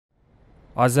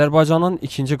Azərbaycanın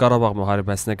 2-ci Qarabağ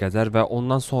müharibəsinə qədər və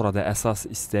ondan sonra da əsas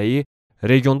istəyi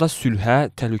regionda sülhə,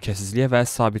 təhlükəsizliyə və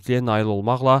sabitliyə nail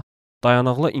olmaqla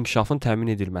dayanıqlı inkişafın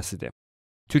təmin edilməsidir.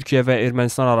 Türkiyə və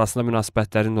Ermənistan arasında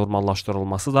münasibətlərin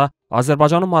normallaşdırılması da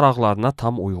Azərbaycanın maraqlarına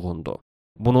tam uyğundur.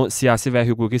 Bunu Siyasi və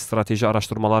Hüquqi Strateji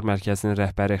Araşdırmalar Mərkəzinin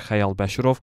rəhbəri Xəyal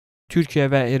Bəşirov, Türkiyə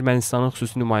və Ermənistanın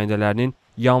xüsusi nümayəndələrinin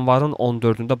yanvarın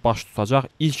 14-də baş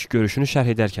tutacaq ilk görüşünü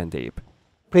şərh edərkən deyib.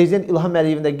 Prezident İlham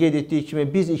Əliyevin də qeyd etdiyi kimi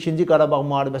biz 2-ci Qarabağ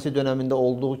müharibəsi dönəmində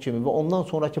olduğu kimi və ondan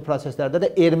sonraki proseslərdə də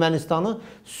Ermənistanı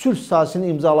sülh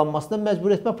sazişinin imzalanmasına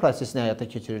məcbur etmə prosesini həyata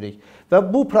keçiririk. Və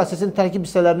bu prosesin tərkib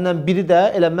hissələrindən biri də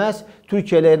elə məhz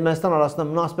Türkiyə ilə Ermənistan arasında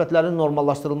münasibətlərin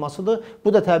normallaşdırılmasıdır.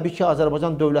 Bu da təbii ki,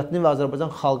 Azərbaycan dövlətinin və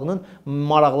Azərbaycan xalqının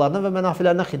maraqlarına və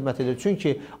mənafilərinə xidmət edir.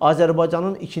 Çünki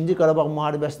Azərbaycanın 2-ci Qarabağ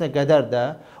müharibəsinə qədər də,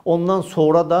 ondan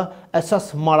sonra da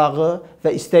əsas marağı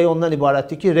və istəyi ondan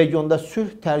ibarətdir ki, regionda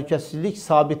sülh, təhlükəsizlik,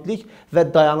 sabitlik və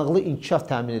dayanıqlı inkişaf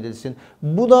təmin edilsin.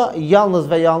 Bu da yalnız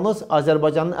və yalnız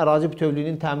Azərbaycanın ərazi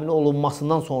bütövlüyünün təmin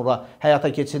olunmasından sonra həyata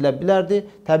keçirilə bilərdi.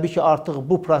 Təbii ki, artıq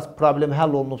bu problem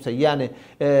həll olunubsa, yəni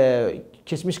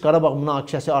keçmiş Qarabağ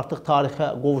münaqişəsi artıq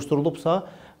tarixə qovuşdurulubsa,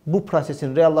 bu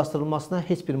prosesin reallaşdırılmasına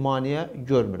heç bir maneə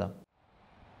görmürəm.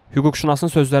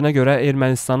 Hüquqşünasın sözlərinə görə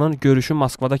Ermənistanın görüşün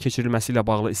Moskvada keçirilməsi ilə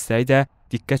bağlı istəyi də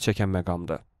diqqət çəkən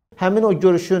məqamdır. Həmin o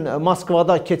görüşün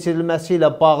Moskvada keçirilməsi ilə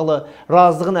bağlı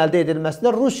razılığın əldə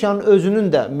edilməsində Rusiyanın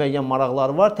özünün də müəyyən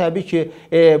maraqları var. Təbii ki,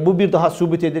 bu bir daha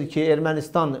sübut edir ki,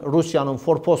 Ermənistan Rusiyanın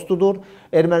forpostudur.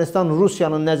 Ermənistan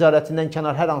Rusiyanın nəzarətindən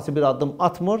kənar hər hansı bir addım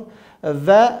atmır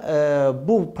və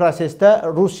bu prosesdə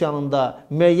Rusiyanın da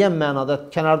müəyyən mənada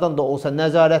kənardan da olsa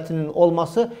nəzarətinin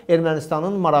olması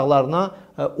Ermənistanın maraqlarına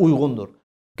uyğundur.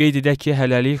 Qeyd edək ki,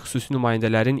 hələlik xüsusi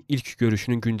nümayəndələrin ilk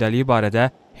görüşünün gündəliyi barədə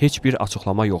heç bir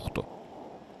açıqlama yoxdur.